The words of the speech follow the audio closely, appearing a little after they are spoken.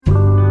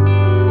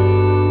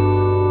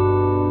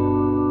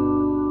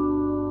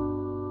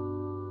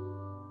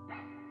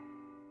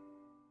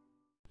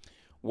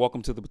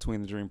Welcome to the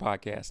Between the Dream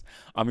podcast.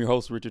 I'm your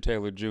host, Richard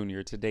Taylor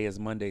Jr. Today is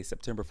Monday,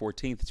 September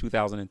 14th,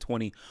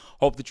 2020.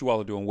 Hope that you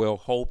all are doing well.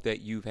 Hope that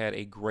you've had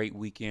a great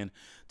weekend.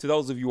 To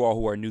those of you all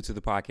who are new to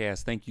the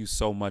podcast, thank you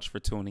so much for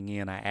tuning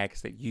in. I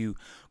ask that you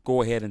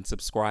go ahead and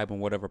subscribe on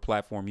whatever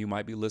platform you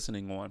might be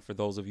listening on. For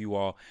those of you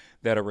all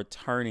that are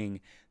returning,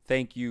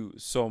 thank you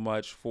so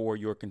much for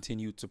your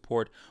continued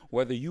support.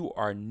 Whether you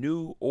are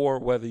new or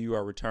whether you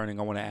are returning,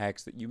 I want to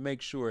ask that you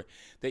make sure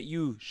that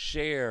you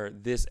share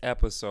this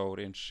episode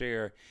and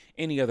share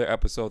any other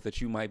episode that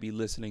you might be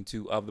listening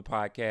to of the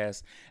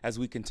podcast as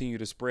we continue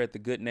to spread the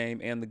good name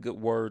and the good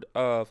word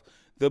of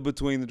the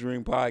Between the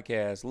Dream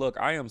podcast. Look,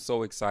 I am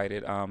so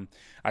excited.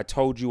 I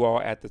told you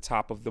all at the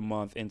top of the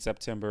month in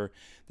September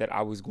that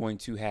I was going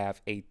to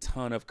have a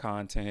ton of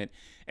content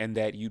and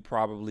that you'd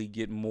probably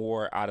get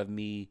more out of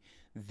me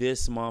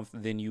this month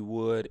than you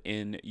would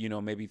in,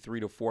 maybe 3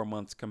 to 4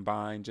 months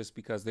combined, just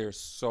because there's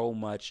so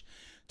much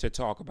to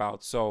talk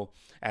about. So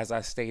as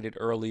I stated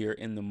earlier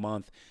in the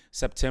month,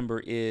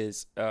 September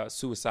is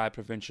Suicide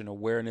Prevention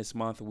Awareness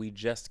Month. We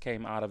just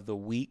came out of the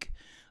week,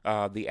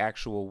 the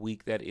actual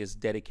week that is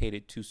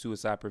dedicated to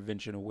suicide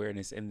prevention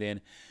awareness. And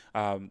then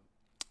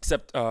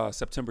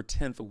September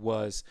 10th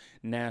was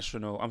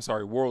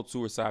World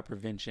Suicide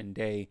Prevention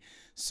Day.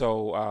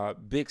 So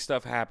big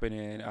stuff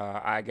happening.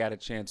 I got a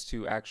chance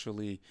to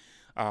actually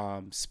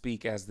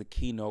speak as the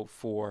keynote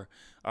for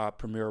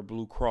Premier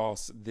Blue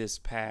Cross this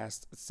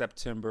past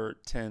September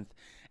 10th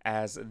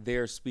as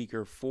their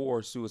speaker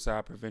for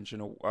Suicide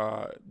Prevention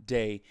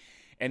Day.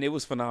 And it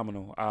was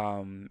phenomenal.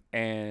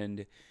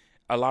 And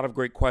a lot of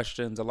great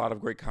questions, a lot of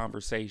great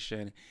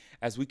conversation.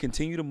 As we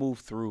continue to move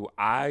through,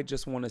 I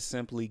just want to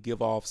simply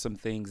give off some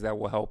things that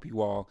will help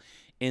you all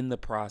in the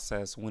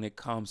process when it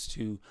comes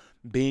to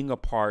being a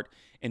part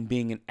and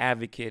being an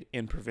advocate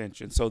in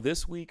prevention. So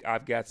this week,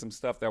 I've got some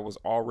stuff that was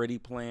already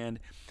planned,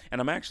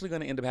 and I'm actually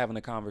going to end up having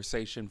a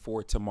conversation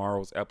for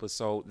tomorrow's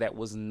episode that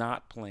was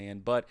not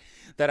planned, but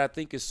that I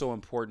think is so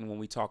important when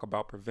we talk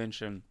about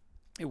prevention.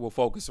 It will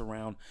focus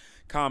around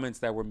comments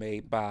that were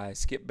made by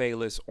Skip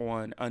Bayless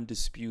on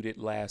Undisputed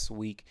last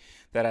week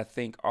that I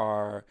think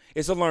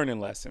it's a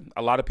learning lesson.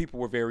 A lot of people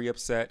were very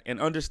upset,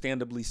 and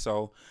understandably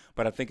so,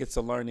 but I think it's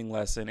a learning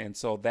lesson. And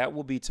so that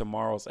will be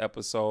tomorrow's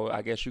episode.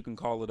 I guess you can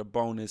call it a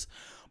bonus.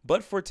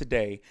 But for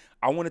today,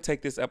 I want to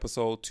take this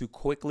episode to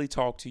quickly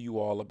talk to you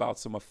all about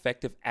some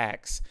effective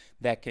acts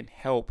that can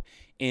help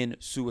in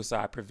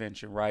suicide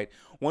prevention, right?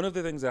 One of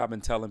the things that I've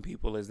been telling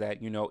people is that,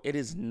 it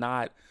is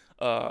not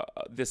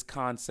this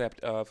concept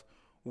of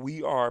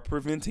we are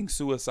preventing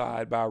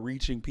suicide by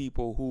reaching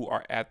people who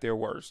are at their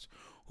worst,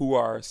 who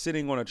are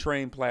sitting on a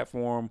train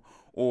platform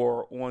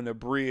or on a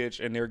bridge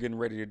and they're getting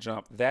ready to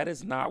jump. That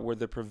is not where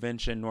the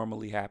prevention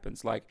normally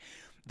happens. Like,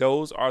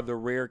 those are the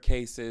rare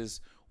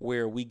cases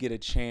where we get a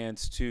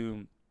chance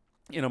to,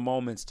 in a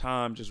moment's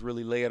time, just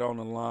really lay it on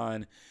the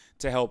line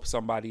to help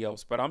somebody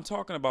else. But I'm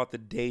talking about the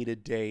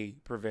day-to-day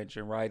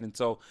prevention, right? And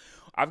so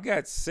I've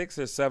got 6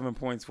 or 7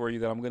 points for you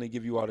that I'm going to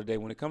give you all today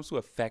when it comes to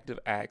effective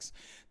acts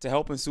to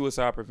help in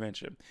suicide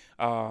prevention.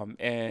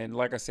 And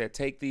like I said,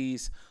 take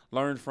these,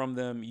 learn from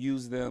them,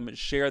 use them,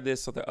 share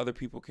this so that other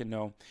people can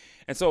know.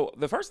 And so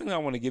the first thing I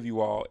want to give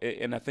you all,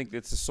 and I think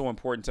this is so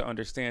important to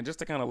understand, just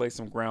to kind of lay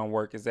some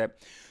groundwork, is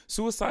that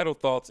suicidal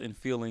thoughts and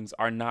feelings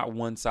are not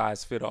one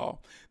size fit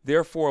all.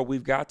 Therefore,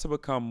 we've got to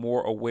become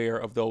more aware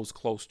of those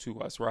close to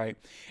us, right?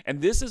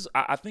 And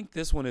I think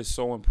this one is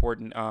so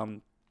important.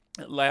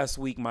 Last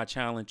week, my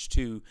challenge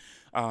to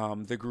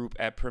the group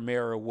at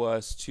Primera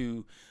was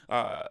to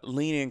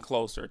lean in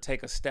closer,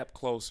 take a step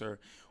closer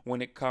when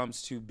it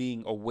comes to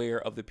being aware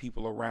of the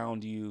people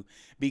around you,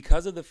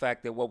 because of the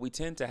fact that what we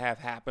tend to have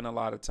happen a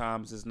lot of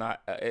times is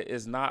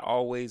not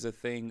always a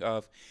thing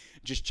of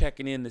just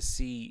checking in to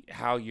see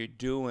how you're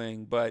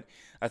doing. But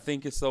I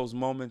think it's those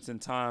moments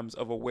and times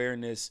of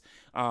awareness,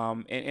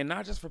 and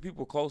not just for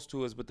people close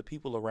to us, but the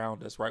people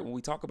around us, right? When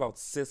we talk about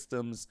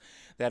systems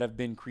that have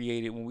been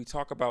created, when we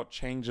talk about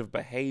change of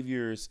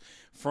behaviors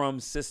from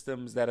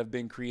systems that have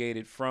been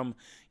created from,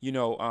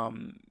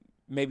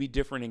 maybe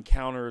different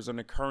encounters and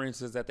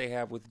occurrences that they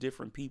have with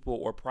different people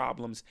or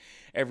problems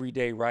every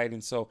day, right?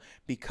 And so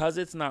because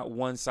it's not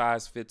one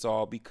size fits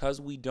all,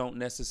 because we don't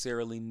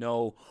necessarily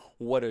know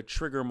what a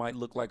trigger might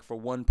look like for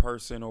one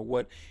person or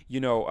what,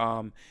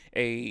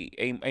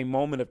 a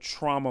moment of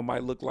trauma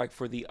might look like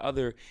for the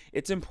other,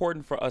 it's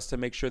important for us to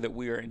make sure that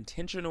we are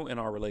intentional in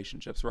our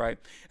relationships, right?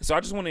 So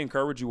I just want to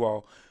encourage you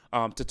all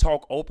to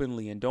talk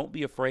openly and don't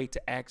be afraid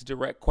to ask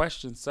direct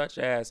questions such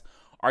as,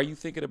 are you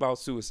thinking about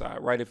suicide,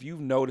 right? If you've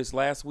noticed,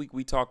 last week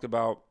we talked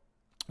about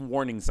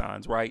warning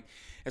signs, right?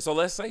 And so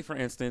let's say, for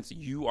instance,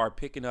 you are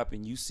picking up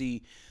and you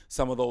see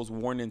some of those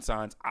warning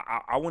signs.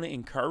 I want to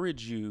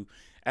encourage you,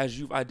 as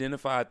you've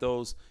identified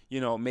those,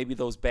 maybe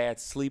those bad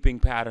sleeping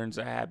patterns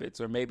or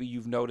habits, or maybe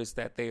you've noticed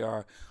that they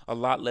are a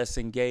lot less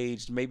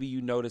engaged. Maybe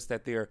you notice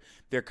that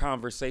their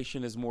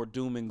conversation is more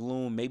doom and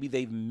gloom. Maybe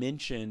they've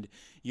mentioned,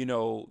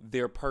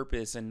 their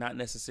purpose and not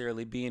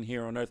necessarily being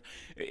here on earth.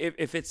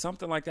 If it's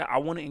something like that, I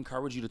want to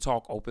encourage you to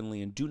talk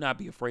openly and do not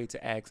be afraid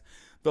to ask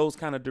those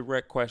kind of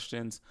direct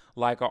questions,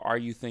 like, are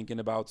you thinking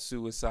about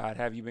suicide?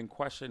 Have you been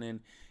questioning,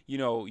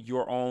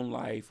 your own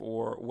life,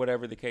 or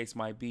whatever the case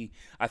might be?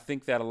 I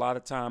think that a lot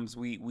of times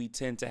we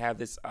tend to have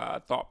this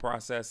thought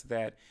process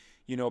that,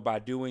 by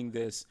doing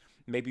this,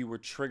 maybe we're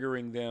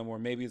triggering them, or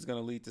maybe it's going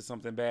to lead to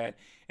something bad.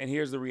 And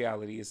here's the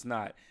reality: it's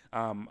not.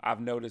 I've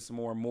noticed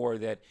more and more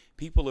that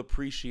people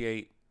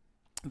appreciate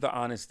the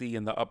honesty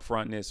and the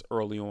upfrontness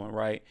early on,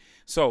 right?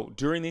 So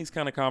during these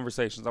kind of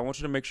conversations, I want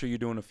you to make sure you're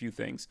doing a few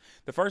things.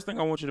 The first thing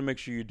I want you to make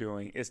sure you're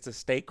doing is to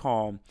stay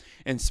calm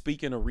and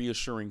speak in a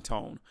reassuring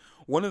tone.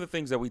 One of the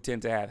things that we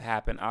tend to have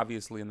happen,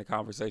 obviously, in the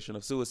conversation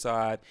of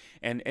suicide,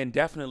 and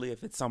definitely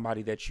if it's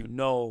somebody that you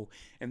know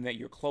and that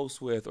you're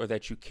close with or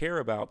that you care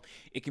about,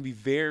 it can be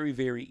very,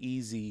 very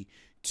easy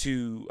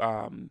to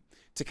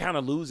kind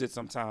of lose it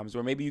sometimes,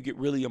 or maybe you get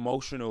really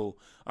emotional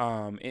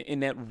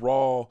in that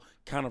raw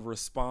kind of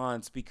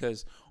response,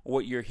 because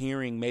what you're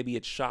hearing, maybe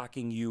it's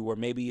shocking you, or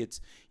maybe it's,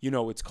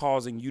 it's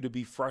causing you to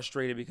be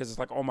frustrated because it's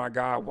like, oh my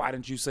God, why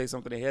didn't you say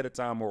something ahead of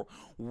time? Or,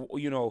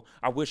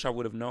 I wish I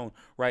would have known,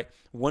 right?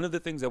 One of the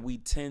things that we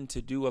tend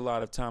to do a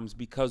lot of times,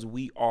 because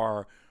we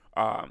are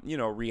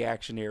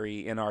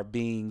reactionary in our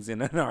beings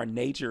and in our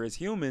nature as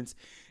humans,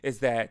 is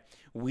that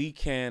we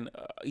can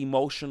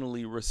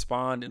emotionally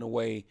respond in a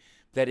way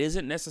that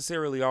isn't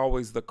necessarily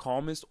always the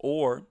calmest,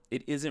 or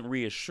it isn't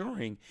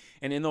reassuring.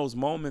 And in those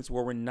moments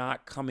where we're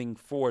not coming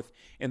forth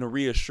in a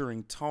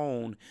reassuring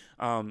tone,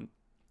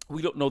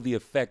 we don't know the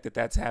effect that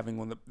that's having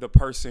on the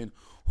person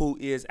who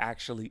is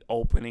actually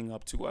opening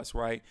up to us,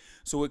 right?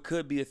 So it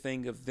could be a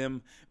thing of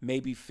them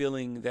maybe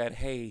feeling that,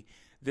 hey,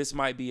 this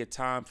might be a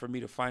time for me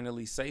to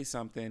finally say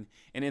something.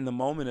 And in the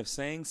moment of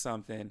saying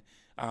something,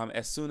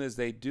 as soon as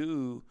they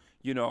do,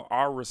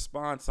 our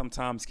response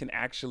sometimes can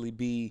actually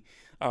be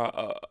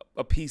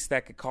a piece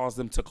that could cause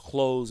them to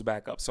close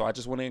back up. So I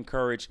just want to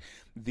encourage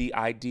the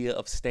idea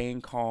of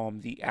staying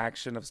calm, the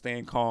action of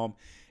staying calm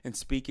and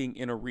speaking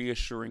in a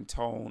reassuring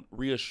tone,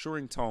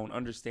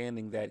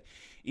 understanding that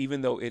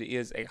even though it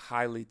is a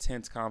highly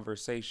tense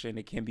conversation,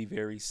 it can be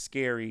very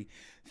scary.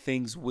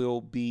 Things will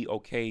be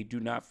okay. Do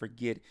not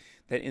forget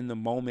that in the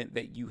moment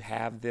that you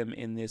have them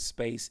in this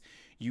space,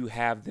 you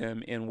have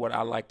them in what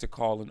I like to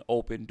call an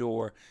open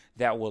door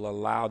that will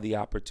allow the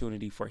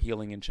opportunity for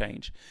healing and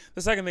change.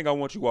 The second thing I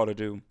want you all to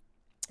do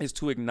is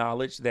to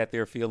acknowledge that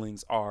their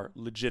feelings are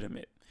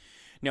legitimate.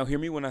 Now, hear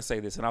me when I say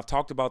this, and I've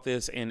talked about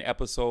this in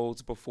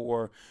episodes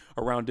before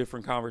around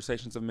different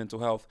conversations of mental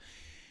health.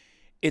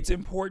 It's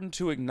important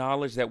to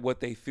acknowledge that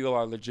what they feel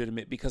are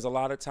legitimate, because a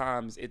lot of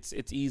times it's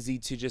easy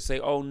to just say,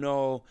 oh,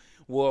 no,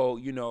 well,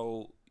 you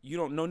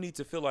don't no need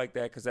to feel like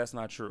that, because that's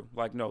not true.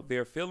 Like, no,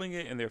 they're feeling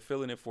it, and they're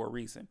feeling it for a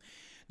reason.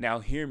 Now,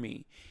 hear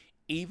me.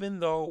 Even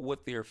though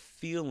what they're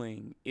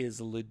feeling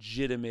is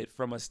legitimate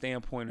from a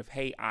standpoint of,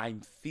 hey, I'm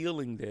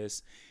feeling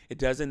this, it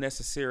doesn't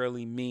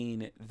necessarily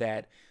mean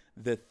that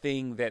the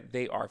thing that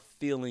they are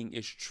feeling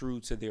is true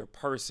to their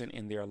person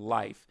in their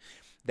life.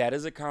 That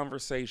is a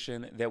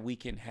conversation that we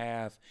can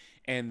have,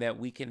 and that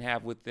we can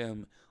have with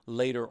them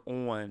later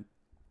on.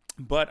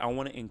 But I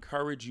want to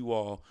encourage you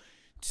all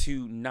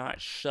to not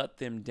shut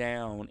them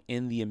down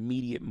in the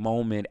immediate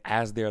moment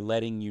as they're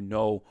letting you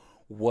know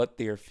what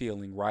they're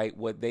feeling, right?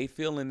 What they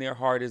feel in their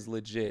heart is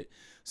legit.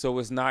 So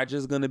it's not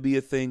just going to be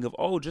a thing of,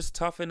 oh, just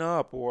toughen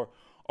up, or,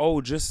 oh,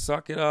 just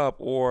suck it up,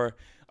 or,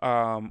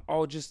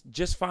 oh,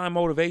 just find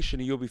motivation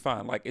and you'll be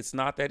fine. Like, it's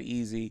not that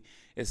easy.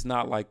 It's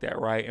not like that,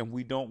 right? And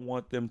we don't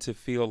want them to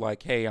feel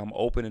like, hey, I'm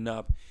opening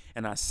up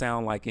and I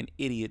sound like an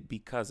idiot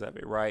because of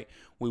it, right?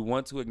 We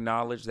want to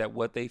acknowledge that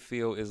what they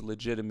feel is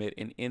legitimate,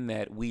 and in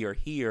that we are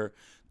here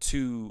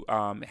to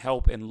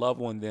help and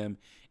love on them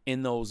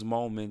in those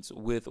moments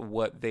with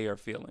what they are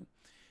feeling.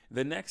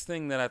 The next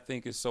thing that I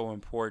think is so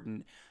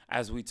important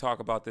as we talk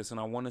about this, and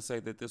I want to say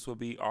that this will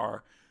be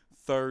our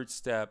third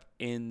step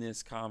in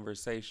this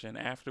conversation.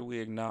 After we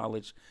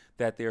acknowledge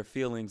that their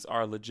feelings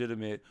are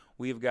legitimate,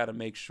 we've got to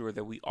make sure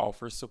that we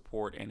offer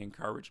support and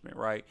encouragement,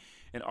 right?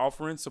 And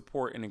offering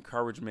support and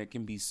encouragement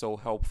can be so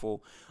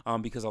helpful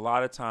because a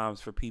lot of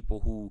times for people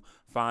who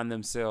find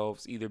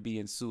themselves either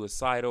being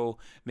suicidal,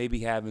 maybe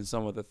having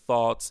some of the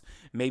thoughts,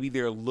 maybe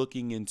they're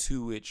looking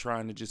into it,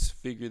 trying to just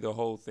figure the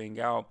whole thing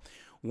out.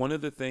 One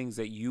of the things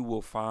that you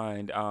will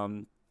find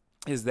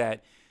is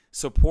that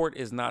support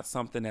is not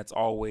something that's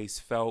always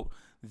felt.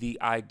 The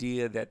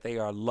idea that they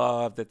are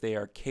loved, that they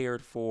are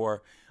cared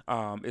for,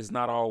 is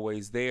not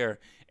always there.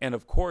 And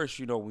of course,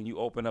 when you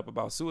open up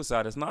about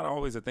suicide, it's not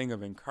always a thing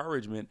of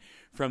encouragement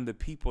from the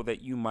people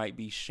that you might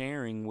be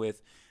sharing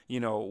with,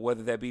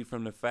 whether that be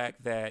from the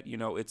fact that,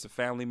 it's a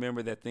family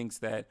member that thinks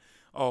that,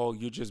 oh,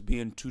 you're just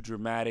being too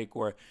dramatic,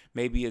 or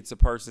maybe it's a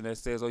person that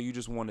says, oh, you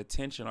just want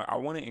attention. I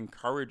want to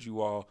encourage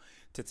you all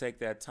to take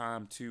that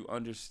time to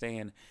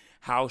understand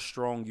how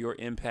strong your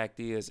impact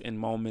is in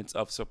moments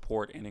of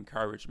support and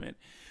encouragement.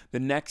 The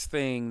next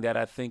thing that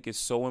I think is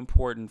so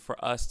important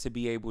for us to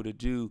be able to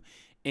do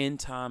in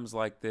times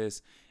like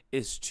this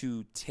is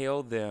to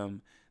tell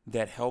them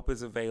that help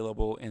is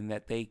available and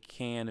that they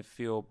can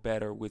feel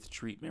better with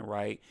treatment,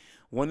 right?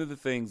 One of the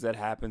things that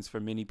happens for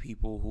many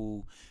people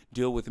who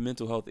deal with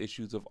mental health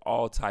issues of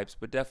all types,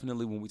 but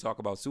definitely when we talk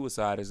about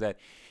suicide, is that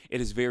it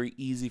is very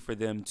easy for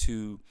them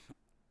to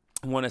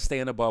want to stay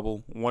in a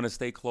bubble, want to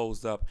stay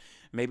closed up,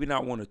 maybe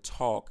not want to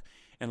talk.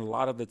 And a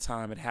lot of the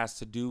time it has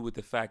to do with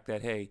the fact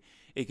that, hey,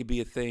 it could be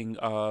a thing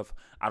of,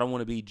 I don't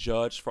want to be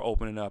judged for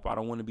opening up. I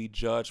don't want to be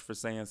judged for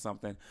saying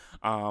something.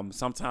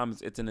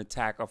 Sometimes it's an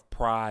attack of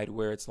pride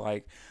where it's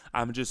like,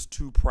 I'm just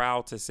too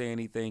proud to say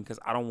anything because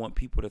I don't want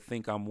people to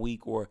think I'm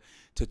weak or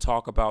to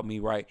talk about me,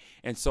 right?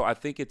 And so I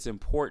think it's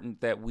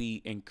important that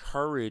we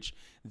encourage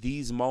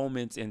these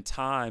moments and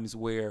times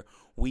where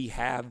we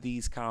have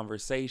these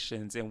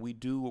conversations and we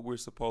do what we're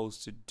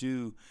supposed to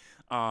do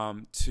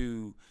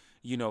to,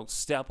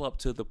 step up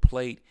to the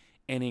plate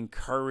and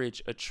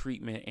encourage a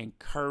treatment,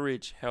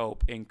 encourage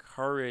help,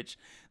 encourage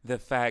the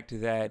fact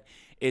that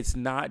it's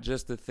not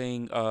just a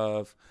thing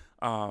of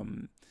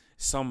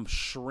some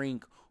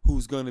shrink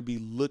who's going to be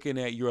looking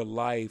at your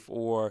life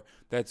or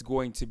that's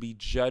going to be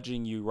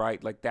judging you,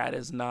 right? Like, that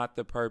is not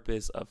the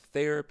purpose of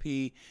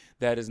therapy.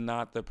 That is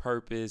not the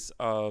purpose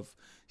of,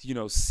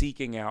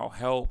 seeking out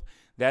help.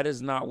 That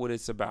is not what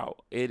it's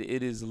about. It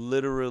is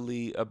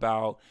literally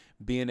about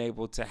being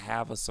able to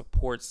have a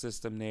support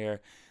system there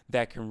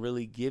that can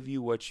really give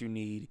you what you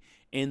need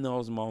in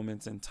those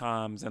moments and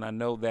times. And I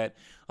know that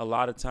a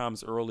lot of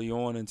times early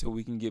on, until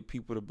we can get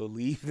people to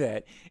believe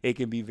that, it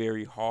can be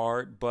very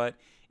hard, but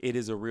it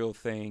is a real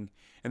thing.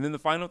 And then the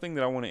final thing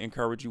that I want to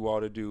encourage you all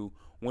to do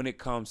when it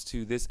comes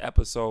to this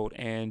episode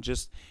and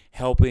just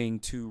helping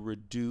to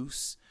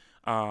reduce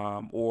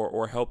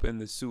or help in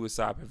the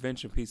suicide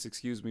prevention piece,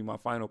 my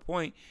final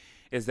point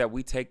is that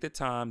we take the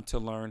time to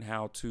learn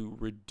how to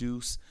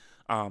reduce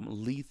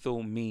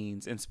lethal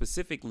means, and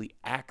specifically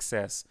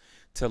access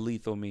to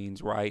lethal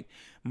means, right?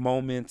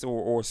 Moments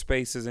or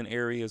spaces and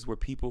areas where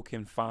people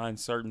can find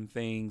certain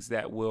things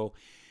that will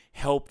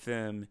help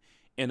them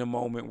in a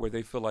moment where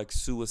they feel like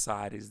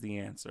suicide is the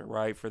answer,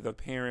 right? For the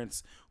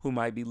parents who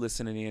might be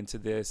listening into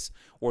this,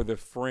 or the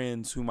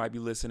friends who might be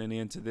listening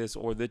into this,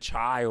 or the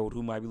child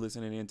who might be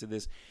listening into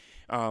this,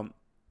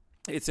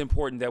 it's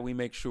important that we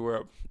make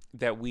sure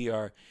that we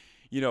are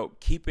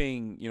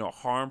keeping,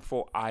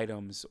 harmful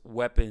items,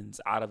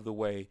 weapons out of the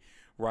way,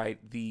 right?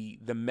 The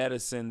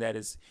medicine that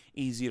is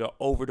easy to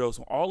overdose.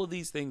 All of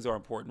these things are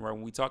important, right?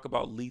 When we talk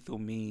about lethal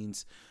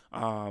means,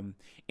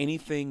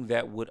 anything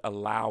that would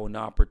allow an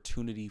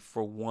opportunity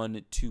for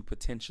one to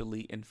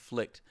potentially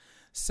inflict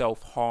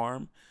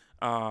self-harm,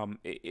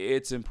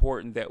 it's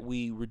important that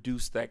we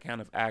reduce that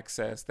kind of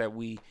access, that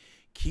we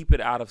keep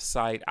it out of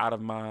sight, out of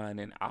mind,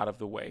 and out of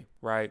the way,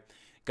 right?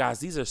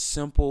 Guys, these are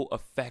simple,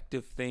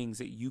 effective things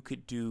that you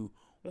could do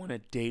on a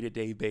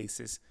day-to-day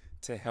basis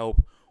to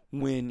help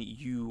when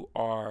you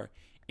are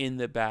in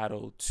the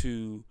battle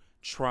to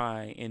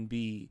try and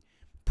be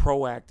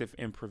proactive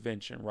in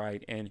prevention,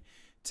 right? And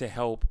to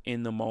help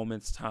in the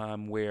moment's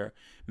time where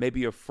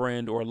maybe a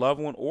friend or a loved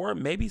one, or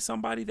maybe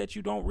somebody that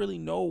you don't really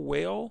know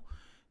well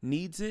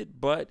needs it,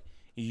 but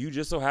you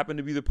just so happen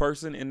to be the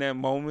person in that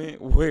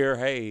moment where,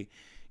 hey,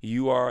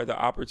 you are the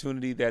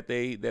opportunity that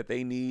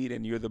they need,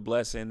 and you're the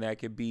blessing that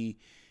could be,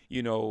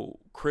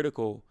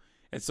 critical.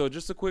 And so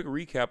just a quick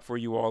recap for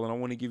you all, and I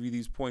want to give you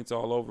these points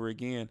all over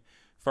again.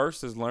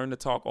 First is learn to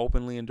talk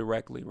openly and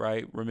directly,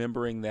 right?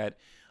 Remembering that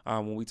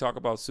when we talk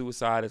about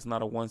suicide, it's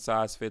not a one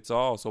size fits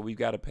all. So we've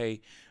got to pay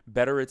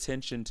better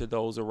attention to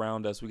those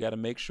around us. We got to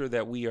make sure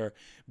that we are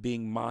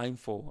being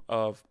mindful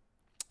of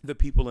the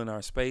people in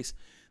our space,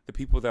 the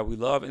people that we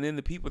love, and then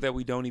the people that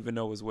we don't even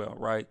know as well,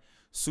 right?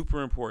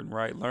 Super important,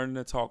 right? Learning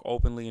to talk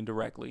openly and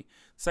directly.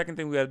 Second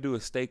thing we got to do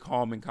is stay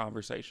calm in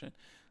conversation.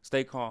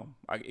 Stay calm.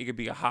 It could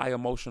be a high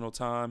emotional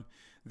time.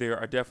 There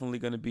are definitely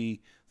going to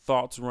be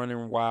thoughts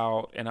running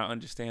wild, and I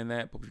understand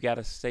that, but we've got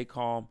to stay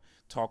calm,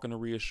 talk in a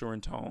reassuring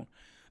tone.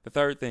 The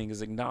third thing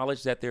is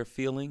acknowledge that their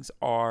feelings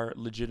are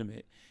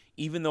legitimate.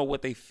 Even though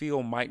what they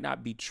feel might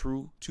not be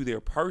true to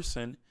their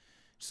person,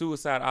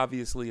 suicide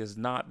obviously is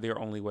not their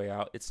only way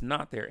out. It's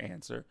not their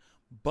answer,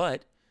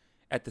 but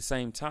at the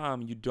same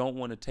time, you don't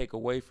want to take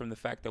away from the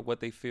fact that what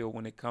they feel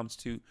when it comes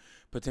to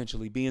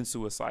potentially being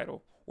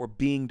suicidal or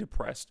being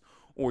depressed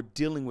or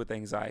dealing with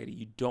anxiety.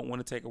 You don't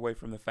want to take away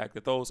from the fact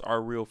that those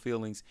are real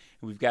feelings,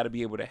 and we've got to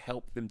be able to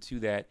help them to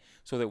that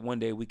so that one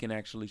day we can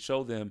actually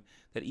show them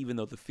that even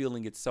though the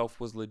feeling itself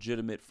was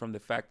legitimate from the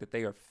fact that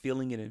they are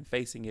feeling it and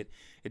facing it,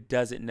 it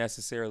doesn't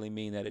necessarily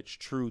mean that it's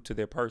true to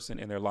their person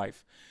and their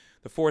life.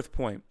 The fourth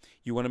point,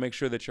 you want to make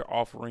sure that you're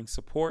offering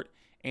support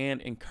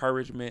and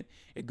encouragement.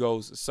 It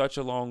goes such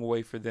a long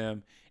way for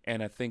them,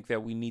 and I think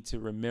that we need to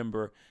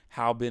remember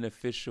how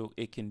beneficial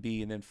it can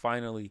be. And then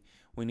finally,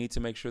 we need to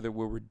make sure that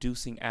we're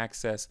reducing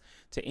access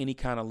to any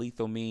kind of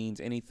lethal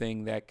means,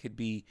 anything that could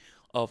be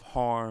of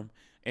harm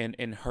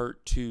and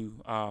hurt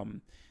to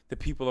the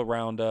people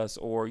around us,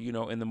 or,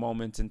 in the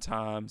moments and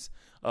times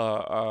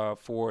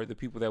for the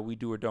people that we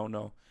do or don't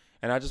know.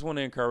 And I just want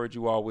to encourage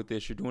you all with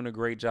this. You're doing a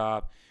great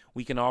job.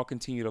 We can all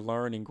continue to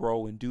learn and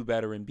grow and do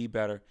better and be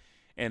better.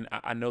 And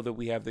I know that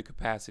we have the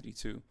capacity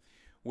to.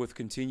 With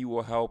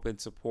continual help and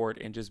support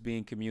and just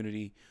being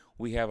community,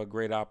 we have a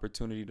great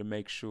opportunity to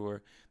make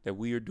sure that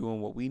we are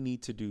doing what we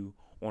need to do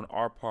on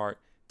our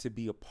part to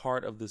be a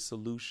part of the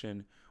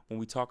solution when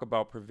we talk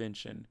about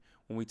prevention,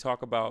 when we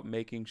talk about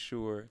making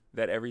sure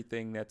that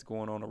everything that's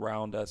going on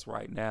around us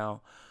right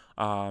now,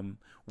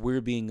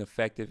 we're being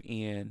effective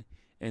in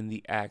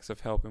the acts of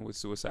helping with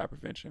suicide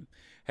prevention.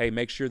 Hey,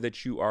 make sure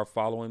that you are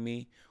following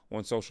me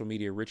on social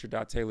media,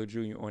 Richard.Taylor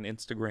Jr. on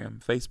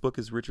Instagram. Facebook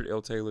is Richard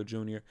L. Taylor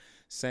Jr.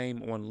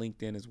 Same on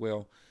LinkedIn as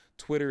well.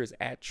 Twitter is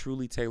at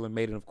Truly Taylor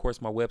Made. And of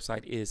course, my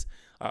website is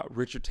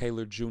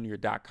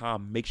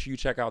richardtaylorjr.com. Make sure you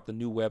check out the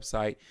new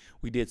website.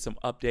 We did some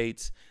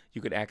updates.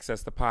 You could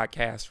access the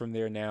podcast from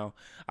there now.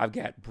 I've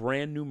got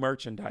brand new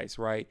merchandise,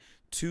 right?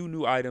 2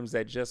 new items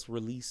that just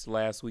released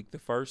last week. The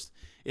first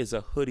is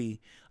a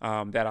hoodie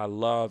that I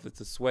love. It's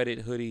a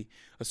sweatshirt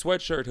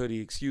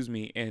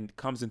hoodie, and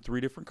comes in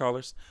 3 different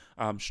colors.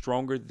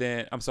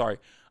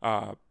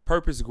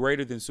 Purpose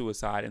greater than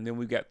suicide. And then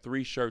we've got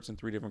 3 shirts in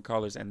 3 different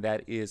colors, and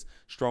that is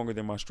Stronger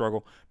Than My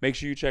Struggle. Make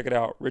sure you check it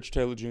out,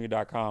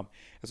 richardtaylorjr.com.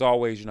 As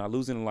always, you're not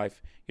losing in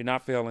life. You're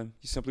not failing.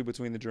 You're simply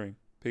between the dream.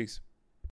 Peace.